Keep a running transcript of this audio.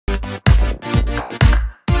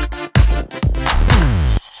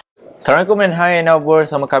Assalamualaikum dan hai anda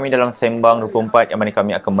bersama kami dalam Sembang 24 yang mana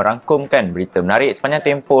kami akan merangkumkan berita menarik sepanjang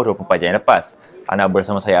tempoh 24 jam yang lepas. Anda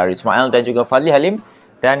bersama saya Arif Ismail dan juga Fadli Halim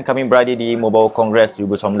dan kami berada di Membawa Kongres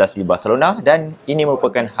 2019 di Barcelona dan ini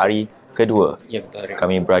merupakan hari kedua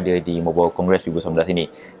kami berada di Membawa Kongres 2019 ini.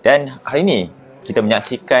 Dan hari ini kita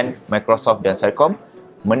menyaksikan Microsoft dan Celcom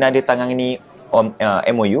menandatangani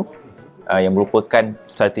MOU yang merupakan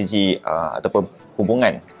strategi ataupun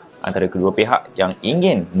hubungan antara kedua pihak yang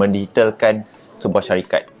ingin mendigitalkan sebuah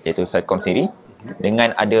syarikat iaitu Celcom sendiri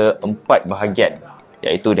dengan ada 4 bahagian,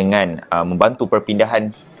 iaitu dengan membantu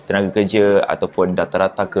perpindahan tenaga kerja ataupun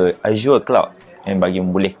data-data ke Azure Cloud yang bagi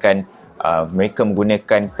membolehkan mereka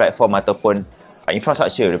menggunakan platform ataupun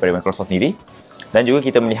infrastruktur daripada Microsoft sendiri. Dan juga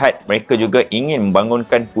kita melihat mereka juga ingin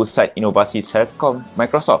membangunkan pusat inovasi Celcom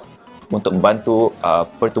Microsoft untuk membantu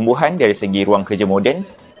pertumbuhan dari segi ruang kerja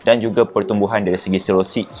moden dan juga pertumbuhan dari segi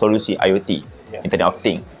solusi IoT, Internet of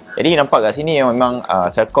Things. Jadi nampak kat sini yang memang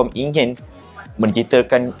Celcom ingin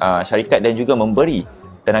mendigitalkan syarikat dan juga memberi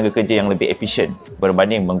tenaga kerja yang lebih efisien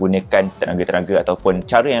berbanding menggunakan tenaga-tenaga ataupun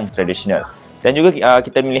cara yang tradisional. Dan juga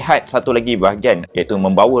kita melihat satu lagi bahagian iaitu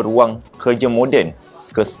membawa ruang kerja moden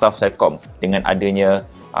ke staf Celcom dengan adanya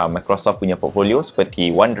Microsoft punya portfolio seperti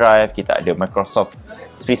OneDrive, kita ada Microsoft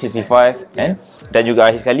 365 kan? Dan juga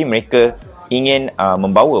akhir sekali mereka ingin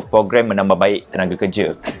membawa program menambah baik tenaga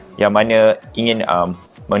kerja yang mana ingin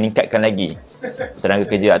meningkatkan lagi tenaga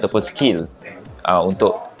kerja ataupun skill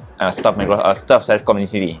untuk staff Celcom ini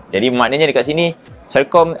sendiri. Jadi maknanya dekat sini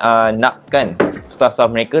Celcom nakkan staff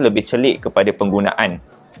mereka lebih celik kepada penggunaan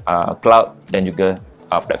cloud dan juga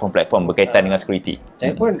platform-platform berkaitan dengan security.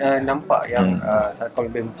 Saya pun nampak yang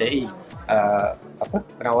Celcom lebih mencari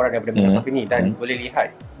penawaran daripada Microsoft ini dan boleh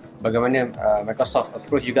lihat bagaimana Microsoft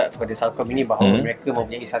approach juga kepada Celcom ini bahawa mereka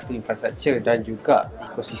mempunyai satu infrastruktur dan juga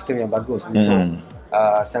ekosistem yang bagus untuk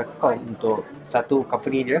Celcom, untuk satu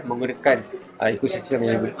company dia menggunakan ekosistem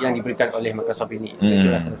yang diberikan oleh Microsoft ini.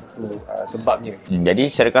 Itulah salah satu sebabnya. Jadi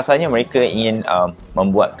secara kasarnya mereka ingin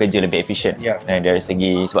membuat kerja lebih efisien. Dari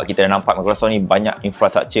segi, sebab kita dah nampak Microsoft ni banyak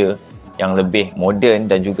infrastruktur yang lebih moden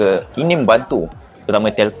dan juga ingin membantu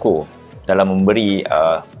terutama telco dalam memberi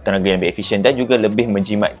tenaga yang lebih efisien dan juga lebih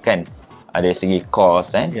menjimatkan dari segi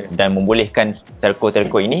kos dan membolehkan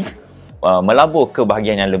telco-telco ini melabur ke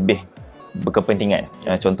bahagian yang lebih berkepentingan.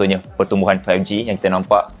 Contohnya pertumbuhan 5G yang kita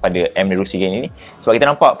nampak pada revolusi ini. Sebab kita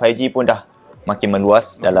nampak 5G pun dah makin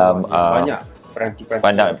meluas dalam banyak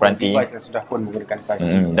peranti yang sudah pun menggunakan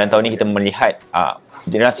 5G. Dan tahun ini kita melihat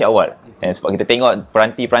generasi awal. Sebab kita tengok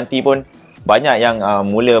peranti-peranti pun banyak yang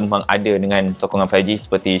mula mengada dengan sokongan 5G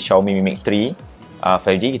seperti Xiaomi Mi Mix 3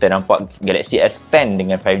 5G. Kita nampak Galaxy S10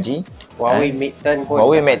 dengan 5G. Huawei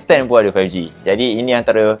Mate 10 pun ada 5G. Jadi ini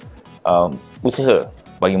antara usaha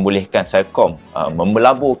bagi membolehkan Celcom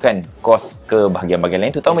melaburkan kos ke bahagian-bahagian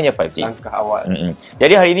lain, terutamanya 5G. Langkah awal.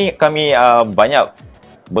 Jadi hari ini kami banyak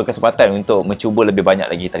berkesempatan untuk mencuba lebih banyak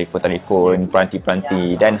lagi telefon-telefon,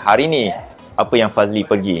 peranti-peranti. Dan hari ini apa yang Fazli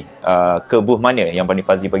pergi ke booth mana yang paling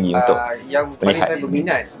Fazli pergi untuk yang paling melihat? Saya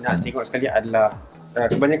berminat nak tengok sekali adalah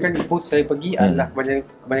kebanyakan booth saya pergi adalah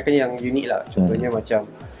kebanyakan yang unik lah. Contohnya macam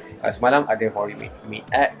semalam ada Huawei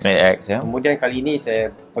Mate X. Kemudian kali ini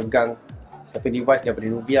saya pegang satu device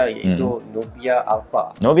daripada Nubia iaitu Nubia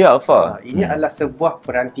Alpha. Ini adalah sebuah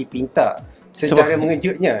peranti pintar. Secara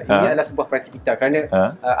mengejutnya ini adalah sebuah peranti pintar kerana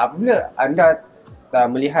apabila anda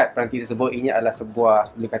melihat peranti tersebut, ini adalah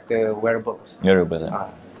sebuah boleh kata wearables.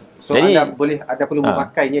 So jadi, anda perlu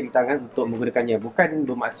memakainya di tangan untuk menggunakannya. Bukan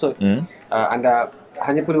bermaksud anda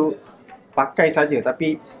hanya perlu pakai saja,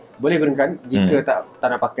 tapi boleh gunakan jika tak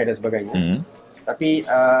nak pakai dan sebagainya. Tapi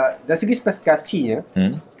dari segi spesifikasinya,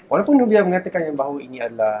 walaupun Nubia mengatakan yang bahawa ini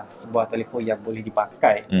adalah sebuah telefon yang boleh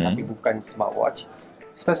dipakai tapi bukan smartwatch,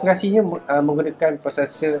 spesifikasinya menggunakan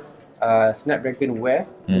prosesor Snapdragon Wear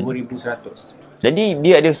 2100. Jadi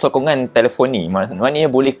dia ada sokongan telefon ni, maknanya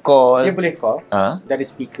boleh call. Dia boleh call dari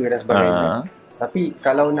speaker dan sebagainya. Tapi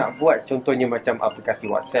kalau nak buat contohnya macam aplikasi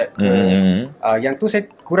WhatsApp ke, yang tu saya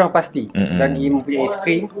kurang pasti. Dan dia mempunyai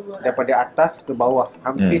skrin daripada atas ke bawah,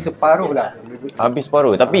 hampir separuh lah. Hampir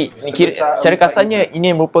separuh. Tapi secara kasarnya ini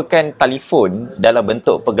merupakan telefon dalam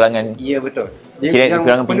bentuk pergelangan. Ya, betul.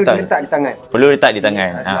 Yang perlu diletak di tangan. Perlu letak di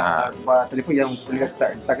tangan. Sebuah telefon yang perlu letak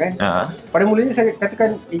di tangan. Pada mulanya saya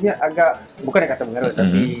katakan ini agak, bukan nak kata mengarut,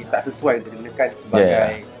 tapi tak sesuai untuk digunakan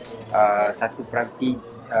sebagai satu peranti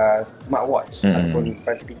smartwatch ataupun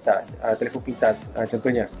peranti pintar, telefon pintar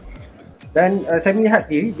contohnya. Dan saya melihat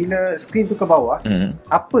sendiri bila skrin tu ke bawah,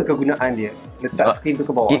 apa kegunaan dia letak skrin tu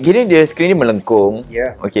ke bawah? Kira dia skrin dia melengkung.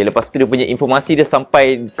 Okey, lepas tu dia punya informasi dia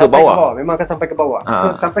sampai ke bawah. Memang akan sampai ke bawah.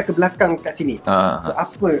 So sampai ke belakang kat sini. So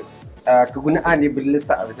apa kegunaan dia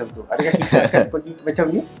berletak macam tu. Adakah kita akan pergi macam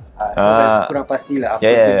ni? Saya kurang pastilah apa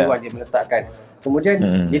tujuan dia meletakkan. Kemudian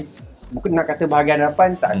dia bukan nak kata bahagian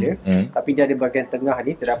hadapan tak ada, tapi dia ada bahagian tengah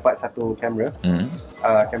ni terdapat satu kamera,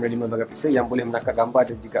 kamera 5 megapiksel yang boleh menangkap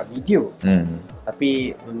gambar dan juga video.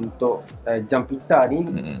 Tapi untuk jam pita ni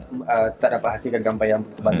tak dapat hasilkan gambar yang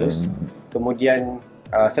begitu bagus. Kemudian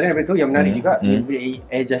selain daripada itu yang menarik juga dia beri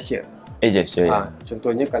air gesture.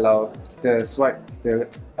 Contohnya kalau kita swipe, kita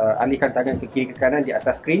alihkan tangan ke kiri ke kanan di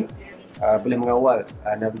atas skrin, boleh mengawal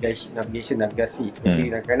navigasi ke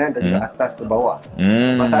kiri dan kanan dan juga atas ke bawah.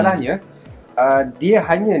 Masalahnya dia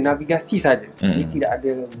hanya navigasi saja. Dia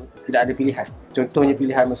tidak ada pilihan. Contohnya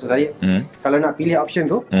pilihan maksud saya, kalau nak pilih option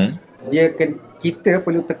tu, kita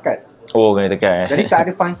perlu tekan. Kena tekan. Jadi tak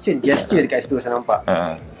ada function gesture dekat situ, saya nampak.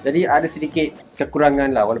 Jadi ada sedikit kekurangan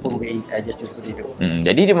lah walaupun beri gesture seperti itu.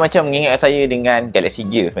 Jadi dia macam mengingat saya dengan Galaxy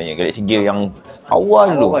Gear sebenarnya. Galaxy Gear yang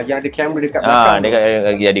awal tu. Yang ada kamera dekat belakang.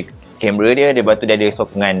 Dia ada kamera dia, lepas tu dia ada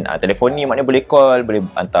sokongan telefon ni, maknanya boleh call, boleh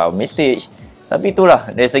hantar message. Tapi itulah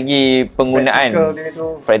dari segi penggunaan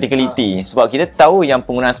practicality. Sebab kita tahu yang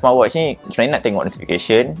penggunaan smartwatch ni sebenarnya nak tengok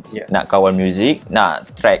notification, nak kawal music, nak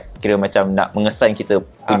track, kira macam nak mengesan kita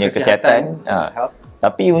punya kesihatan.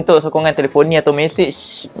 Tapi untuk sokongan telefon ni atau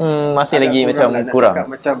message masih lagi macam kurang.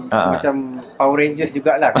 Macam Power Rangers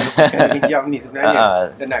jugalah kalau jam ni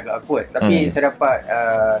sebenarnya. Dan agak awkward. Tapi saya dapat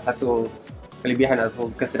satu kelebihan atau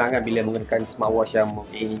kesenangan bila menggunakan smartwatch yang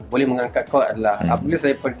boleh mengangkat call adalah apabila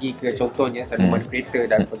saya pergi ke, contohnya saya memandu kereta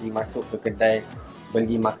dan pergi masuk ke kedai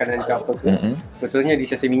beli makanan ke apa ke, contohnya di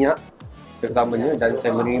stesen minyak terutamanya, dan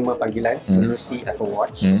saya menerima panggilan menerusi Apple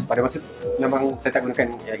Watch. Pada masa memang saya tak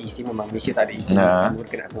gunakan eSIM, memang Malaysia tak ada eSIM,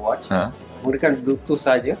 menggunakan Apple Watch, menggunakan Bluetooth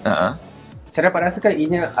saja. Saya dapat rasakan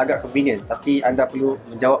ianya agak convenient, tapi anda perlu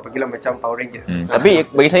menjawab panggilan macam Power Rangers. Tapi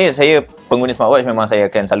bagi saya pengguna smartwatch memang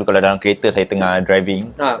saya akan selalu, kalau dalam kereta saya tengah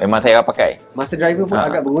driving, memang saya akan pakai. Masa driver pun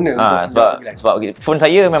agak berguna sebab phone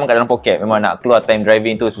saya memang kat dalam poket, memang nak keluar time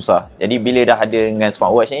driving tu susah. Jadi bila dah ada dengan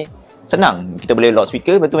smartwatch ni, senang. Kita boleh lock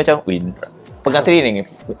speaker, betul macam pegang steering,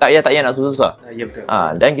 tak payah nak susah-susah. Ya betul.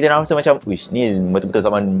 Dan kita rasa macam ni betul-betul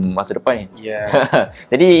zaman masa depan ni.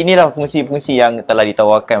 Jadi inilah fungsi-fungsi yang telah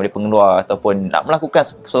ditawarkan oleh pengeluar ataupun nak melakukan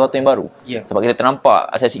sesuatu yang baru. Sebab kita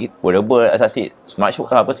ternampak asasi wearable, asasi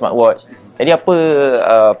smartwatch. Jadi apa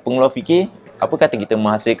pengeluar fikir, apa kata kita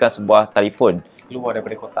menghasilkan sebuah telefon keluar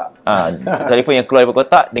daripada kotak. Telefon yang keluar daripada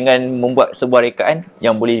kotak dengan membuat sebuah rekaan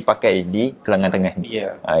yang boleh dipakai di kelangan tengah ni.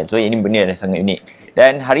 So ini benda yang sangat unik.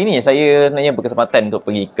 Dan hari ni saya sebenarnya berkesempatan untuk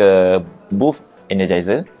pergi ke booth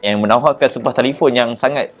Energizer yang menawarkan sebuah telefon yang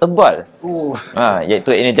sangat tebal.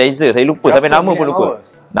 Iaitu Energizer. Saya lupa sampai nama pun lupa.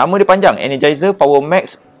 Nama dia panjang, Energizer Power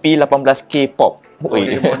Max P1800K Pop.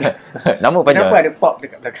 Nama panjang. Kenapa ada pop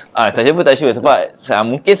dekat belakang? Saya pun tak sure sebab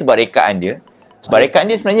mungkin sebab rekaan dia. Sebab rekaan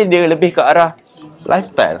dia sebenarnya dia lebih ke arah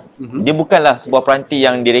lifestyle. Dia bukanlah sebuah peranti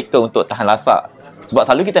yang direka untuk tahan lasak. Sebab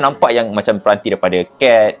selalu kita nampak yang macam peranti daripada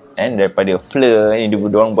Cat, daripada Fleur, dia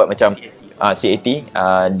orang buat macam C80,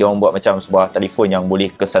 dia orang buat macam sebuah telefon yang boleh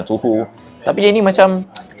kesan suhu. Tapi yang ni macam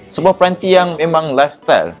sebuah peranti yang memang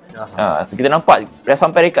lifestyle. So kita nampak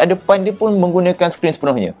sampai rekat depan dia pun menggunakan skrin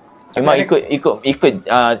sepenuhnya. Memang ikut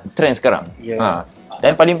trend sekarang.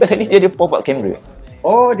 Dan paling best ni dia ada pop-up camera.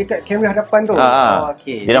 Dekat kamera hadapan tu.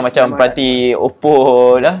 Dia dah macam peranti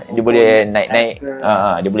Oppo lah. Dia boleh naik-naik.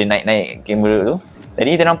 Dia boleh naik-naik kamera tu.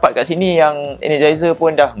 Jadi kita nampak kat sini yang Energizer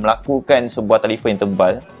pun dah melakukan sebuah telefon yang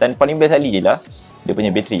tebal. Dan paling best sekali je lah, dia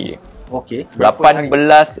punya bateri dia.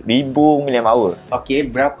 18,000 mAh.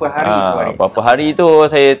 Berapa hari tu hari? Berapa hari tu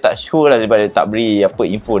saya tak sure lah sebab dia tak beri apa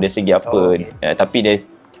info dari segi apa. Tapi dia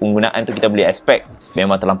penggunaan tu kita boleh expect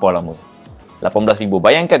memang terlampau lama. 18,000.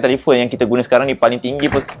 Bayangkan telefon yang kita guna sekarang ni paling tinggi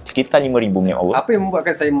pun sekitar 5,000 mAh. Apa yang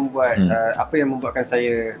membuatkan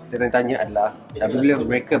saya tanya adalah bila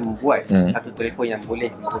mereka membuat satu telefon yang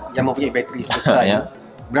mempunyai bateri sebesar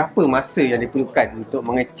berapa masa yang diperlukan untuk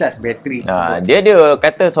mengecas bateri tersebut? Dia ada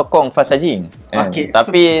kata sokong fast charging.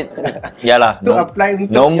 Tapi yalah, tu apply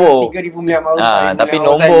untuk nombor 3,000 mAh. tapi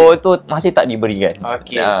nombor tu masih tak diberikan.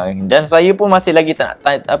 Dan saya pun masih lagi tak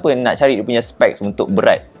nak cari dia punya specs untuk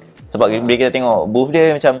berat. Sebab bila kita tengok booth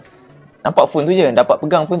dia macam nampak phone tu je, dapat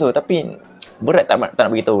pegang phone tu, tapi berat tak nak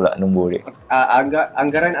beritahu lah nombor dia.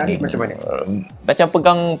 Anggaran Arif macam mana? Macam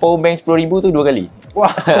pegang power bank 10,000 tu 2 kali.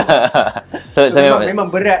 So memang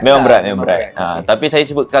berat. Memang berat. Tapi saya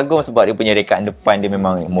cuba kagum sebab dia punya rekaan depan dia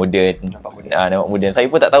memang moden. Nampak moden. Saya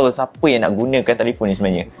pun tak tahu siapa yang nak gunakan telefon ni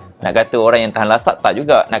sebenarnya. Nak kata orang yang tahan lasak tak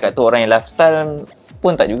juga, nak kata orang yang lifestyle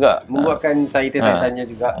pun tak juga. Membuatkan saya tertanya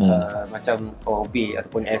juga macam OB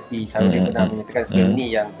ataupun FB selalu dia pernah menyatakan sebelum ni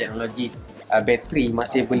yang teknologi bateri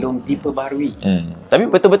masih belum diperbarui. Tapi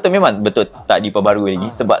betul-betul memang betul tak diperbarui lagi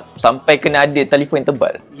sebab sampai kena ada telefon yang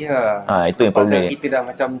tebal. Ya. Itu yang problem. Kita dah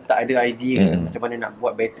macam tak ada idea macam mana nak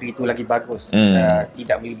buat bateri tu lagi bagus.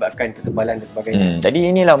 Tidak melibatkan ketebalan dan sebagainya. Jadi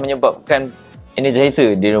inilah menyebabkan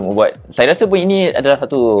Energizer dia membuat. Saya rasa pun ini adalah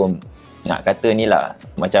satu, nak kata ni lah,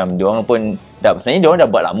 macam diorang pun sebenarnya diorang dah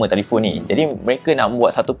buat lama telefon ni. Jadi mereka nak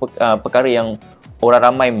buat satu perkara yang orang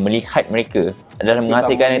ramai melihat mereka adalah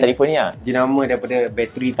menghasilkan telefon ni lah. Jenama daripada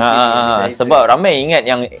bateri tu. Sebab ramai ingat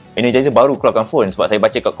yang Energizer baru keluarkan phone. Sebab saya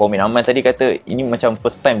baca kat komen Amanz tadi kata ini macam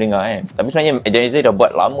first time dengar kan. Tapi sebenarnya Energizer dah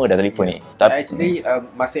buat lama dah telefon ni. Actually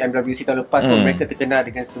masa MWC tahun lepas pun mereka terkenal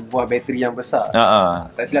dengan sebuah bateri yang besar.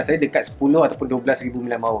 Tak silap saya dekat 10 ataupun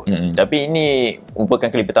 12,000 mAh. Tapi ini merupakan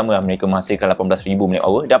kali pertama mereka menghasilkan 18,000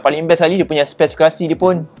 mAh. Dan paling best lagi dia punya spesifikasi dia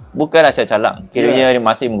pun bukanlah calang. Kiranya dia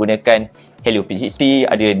masih menggunakan Helio P60,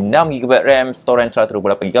 ada 6GB RAM, storage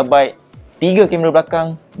 128GB, 3 kamera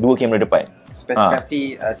belakang, 2 kamera depan.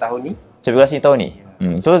 Spesifikasi tahun ni? Spesifikasi tahun ni.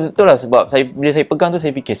 So itulah sebab bila saya pegang tu saya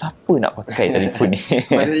fikir siapa nak pakai telefon ni.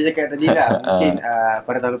 Macam saya cakap tadi lah, mungkin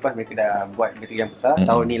pada tahun lepas mereka dah buat bateri yang besar,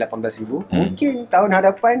 tahun ni 18,000. Mungkin tahun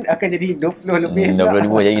hadapan akan jadi 20 lebih.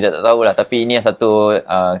 20,000 jadi kita tak tahulah. Tapi ini satu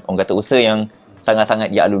orang kata usaha yang sangat-sangat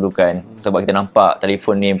dialu-alukan. Sebab kita nampak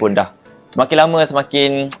telefon ni pun dah semakin lama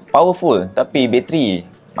semakin powerful, tapi bateri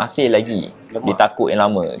masih lagi ditakut yang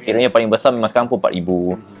lama. Kiranya paling besar memang sekarang pun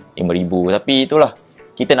 4,000, 5,000. Tapi itulah,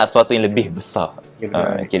 kita nak sesuatu yang lebih besar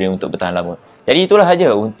kira untuk bertahan lama. Jadi itulah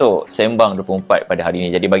saja untuk Sembang 24 pada hari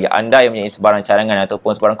ini. Jadi bagi anda yang mempunyai sebarang cadangan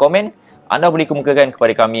ataupun sebarang komen, anda boleh kemukakan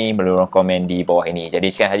kepada kami melalui komen di bawah ini. Jadi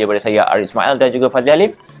sekian saja daripada saya, Arif Ismail dan juga Fazli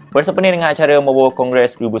Halim, bersempena dengan acara membawa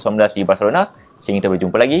Kongres 2019 di Barcelona. Sehingga kita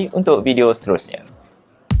berjumpa lagi untuk video seterusnya.